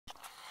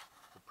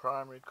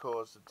Primary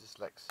cause of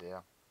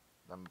dyslexia,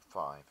 number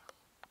 5.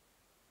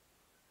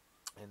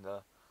 In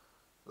the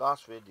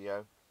last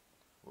video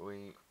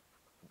we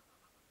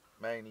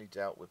mainly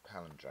dealt with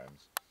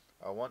palindromes.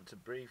 I want to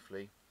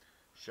briefly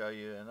show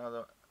you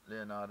another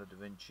Leonardo da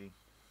Vinci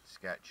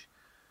sketch.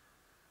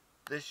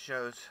 This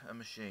shows a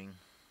machine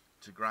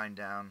to grind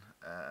down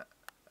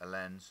a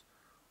lens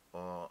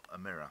or a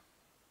mirror.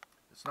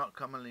 It's not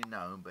commonly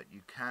known, but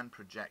you can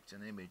project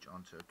an image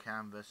onto a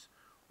canvas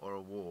or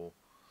a wall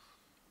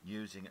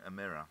using a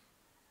mirror.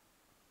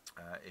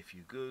 If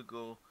you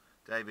Google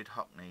David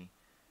Hockney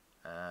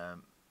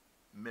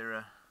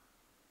mirror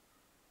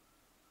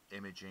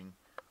imaging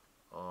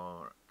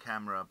or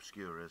camera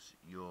obscuras,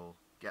 you'll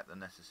get the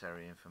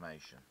necessary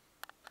information.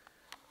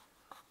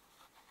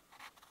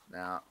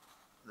 Now,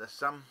 there's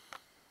some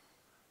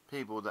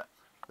people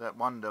that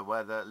wonder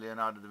whether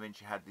Leonardo da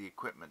Vinci had the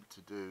equipment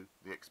to do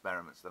the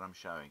experiments that I'm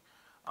showing.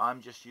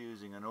 I'm just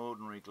using an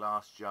ordinary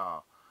glass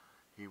jar.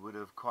 He would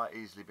have quite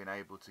easily been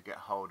able to get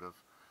hold of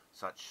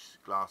such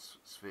glass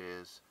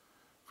spheres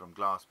from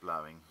glass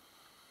blowing.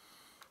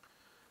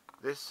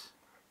 This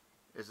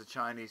is a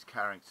Chinese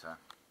character.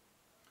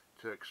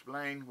 To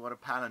explain what a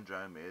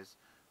palindrome is,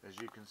 as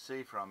you can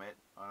see from it,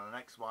 on an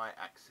XY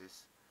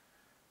axis,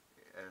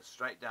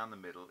 straight down the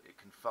middle, it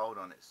can fold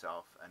on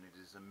itself, and it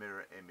is a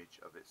mirror image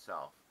of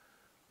itself.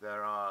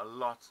 There are a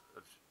lot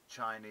of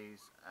Chinese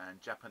and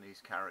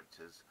Japanese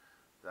characters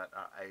that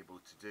are able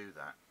to do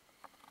that.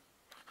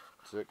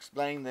 To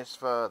explain this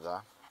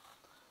further,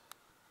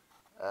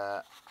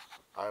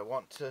 I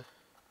want to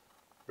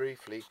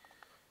briefly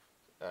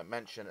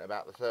mention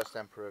about the first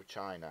emperor of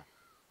China,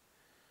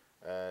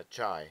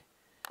 Chai.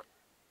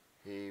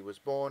 He was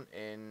born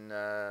in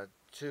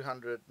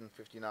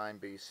 259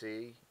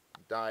 BC,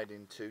 died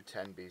in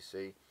 210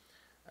 BC,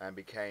 and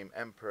became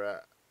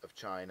emperor of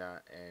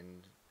China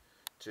in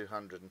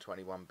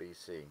 221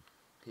 BC.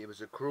 He was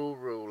a cruel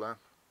ruler,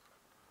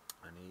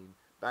 and he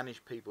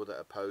banished people that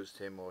opposed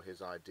him or his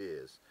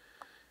ideas.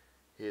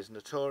 He is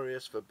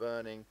notorious for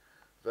burning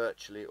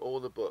virtually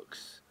all the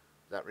books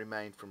that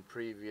remained from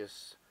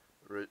previous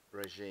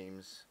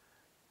regimes,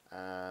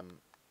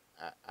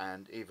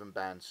 and even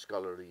banned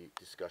scholarly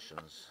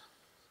discussions,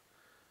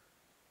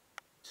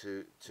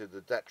 to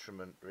the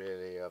detriment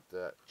really of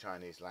the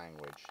Chinese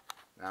language.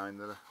 Now, in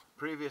the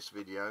previous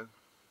video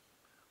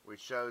we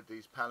showed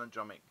these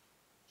palindromic,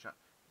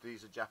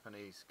 these are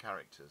Japanese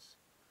characters.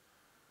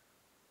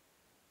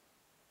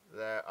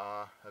 There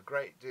are a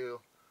great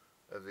deal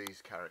of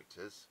these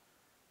characters.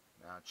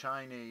 Now,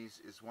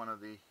 Chinese is one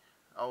of the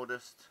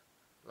oldest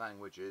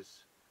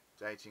languages,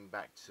 dating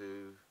back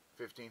to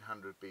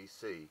 1500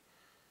 BC.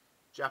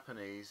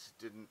 Japanese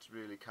didn't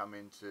really come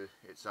into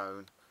its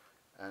own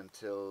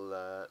until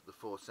the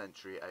 4th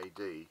century AD,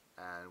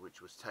 and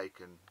which was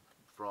taken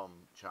from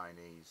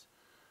Chinese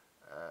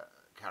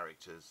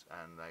characters,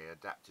 and they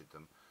adapted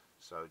them.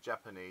 So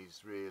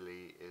Japanese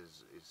really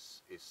is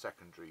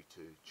secondary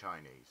to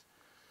Chinese.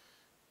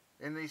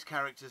 In these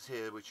characters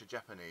here, which are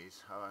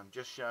Japanese, I'm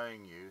just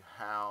showing you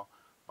how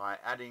by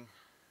adding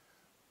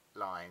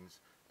lines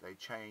they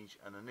change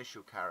an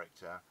initial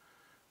character,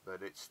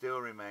 but it still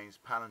remains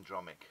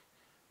palindromic,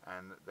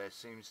 and there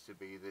seems to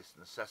be this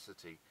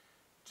necessity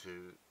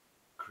to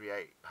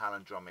create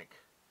palindromic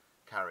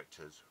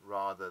characters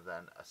rather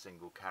than a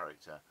single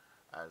character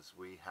as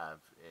we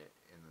have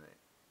in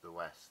the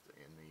West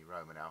in the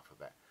Roman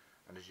alphabet.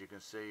 And as you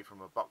can see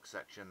from a box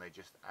section, they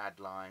just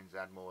add lines,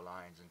 add more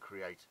lines, and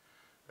create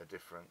a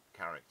different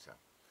character.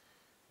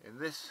 In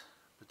this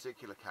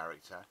particular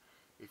character,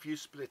 if you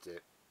split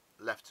it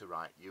left to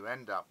right, you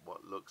end up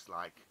what looks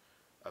like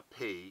a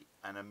P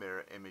and a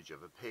mirror image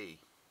of a P.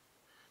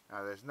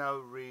 Now, there's no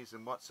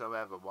reason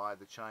whatsoever why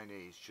the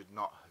Chinese should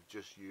not have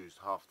just used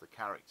half the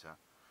character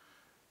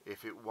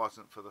if it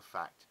wasn't for the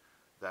fact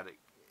that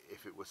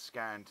if it was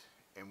scanned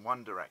in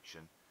one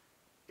direction,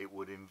 it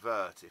would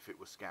invert if it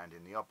was scanned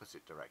in the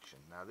opposite direction.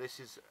 Now, this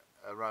is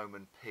a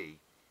Roman P.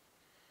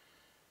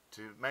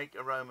 To make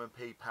a Roman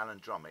P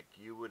palindromic,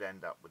 you would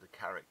end up with a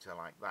character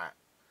like that,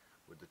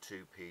 with the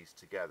two P's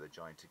together,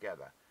 joined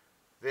together.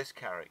 This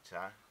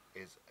character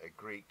is a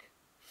Greek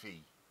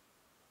phi,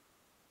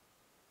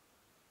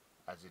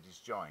 as it is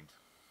joined.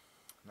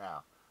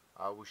 Now,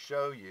 I will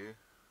show you,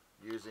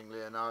 using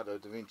Leonardo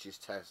da Vinci's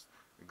test,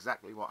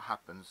 exactly what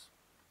happens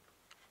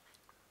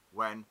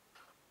when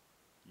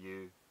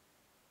you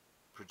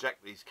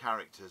project these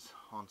characters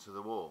onto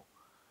the wall.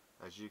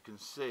 As you can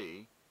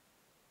see,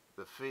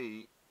 the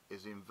phi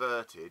is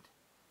inverted,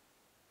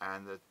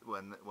 and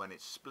when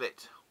it's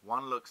split,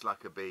 one looks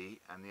like a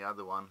B and the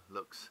other one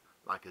looks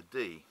like a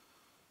D.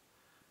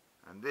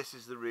 And this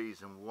is the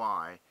reason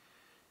why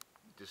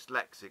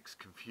dyslexics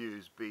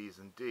confuse B's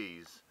and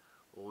D's.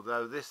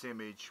 Although this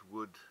image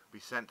would be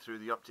sent through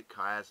the optic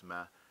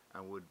chiasma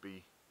and would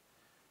be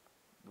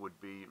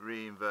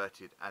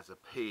reinverted as a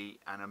P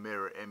and a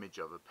mirror image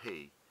of a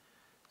P.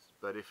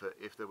 But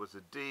if there was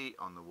a D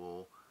on the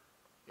wall,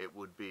 it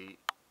would be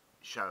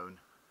shown,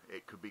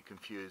 it could be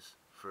confused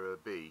for a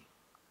B.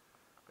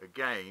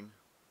 Again,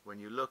 when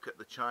you look at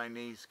the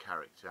Chinese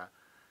character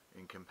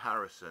in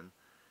comparison,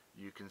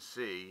 you can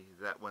see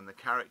that when the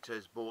character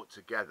is brought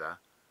together,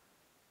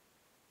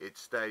 it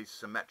stays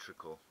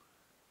symmetrical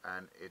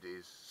and it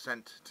is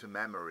sent to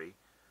memory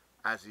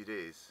as it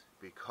is,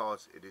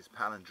 because it is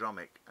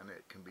palindromic and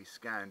it can be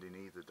scanned in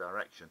either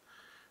direction.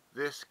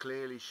 This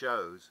clearly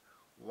shows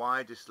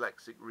why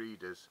dyslexic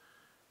readers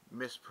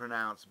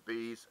mispronounce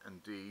B's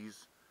and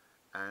D's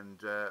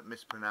and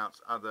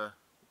mispronounce other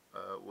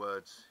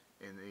words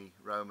in the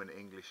Roman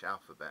English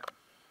alphabet.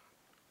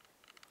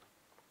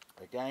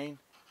 Again,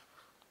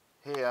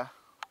 here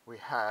we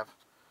have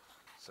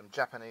some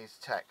Japanese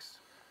text.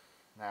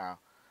 Now,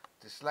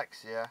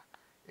 dyslexia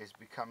is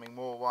becoming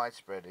more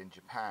widespread in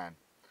Japan,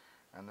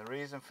 and the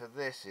reason for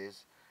this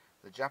is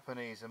the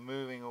Japanese are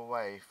moving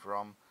away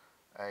from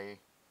a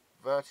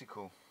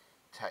vertical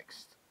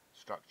text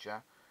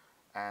structure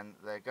and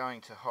they're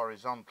going to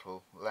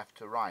horizontal, left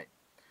to right.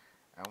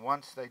 And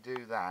once they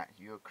do that,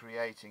 you're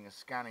creating a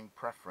scanning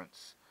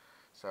preference.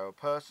 So a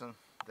person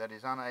that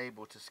is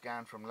unable to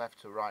scan from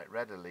left to right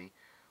readily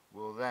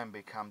will then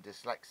become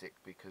dyslexic,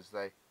 because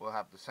they will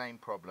have the same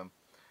problem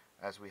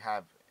as we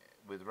have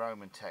with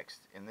Roman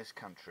text in this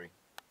country.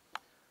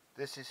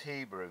 This is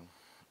Hebrew.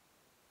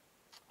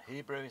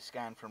 Hebrew is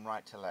scanned from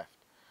right to left,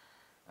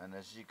 and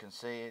as you can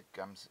see, it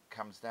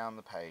comes down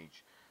the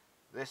page.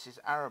 This is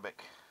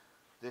Arabic.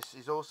 This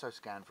is also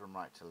scanned from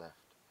right to left.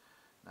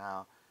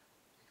 Now,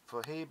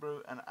 for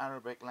Hebrew and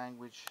Arabic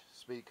language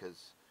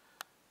speakers,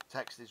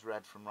 text is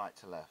read from right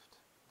to left,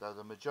 though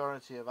the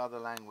majority of other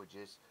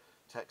languages,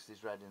 text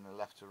is read in a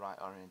left to right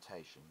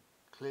orientation,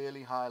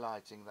 clearly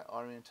highlighting that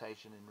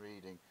orientation in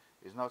reading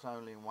is not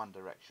only in one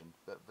direction,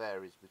 but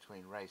varies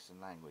between race and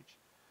language.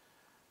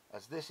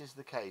 As this is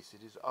the case,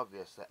 it is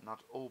obvious that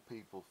not all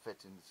people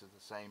fit into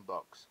the same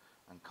box,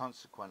 and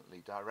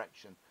consequently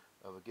direction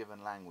of a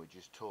given language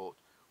is taught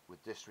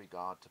with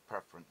disregard to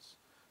preference.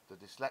 The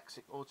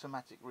dyslexic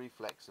automatic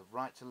reflex of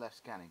right to left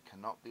scanning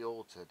cannot be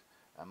altered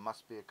and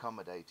must be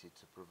accommodated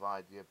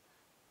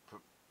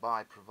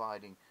by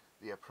providing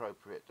the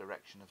appropriate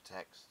direction of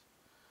text.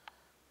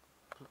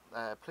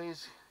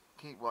 Please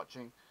keep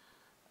watching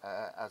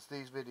as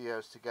these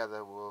videos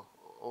together will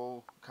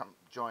all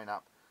join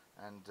up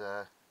and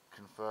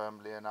confirm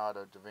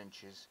Leonardo da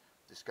Vinci's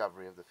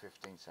discovery of the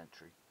 15th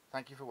century.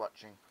 Thank you for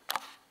watching.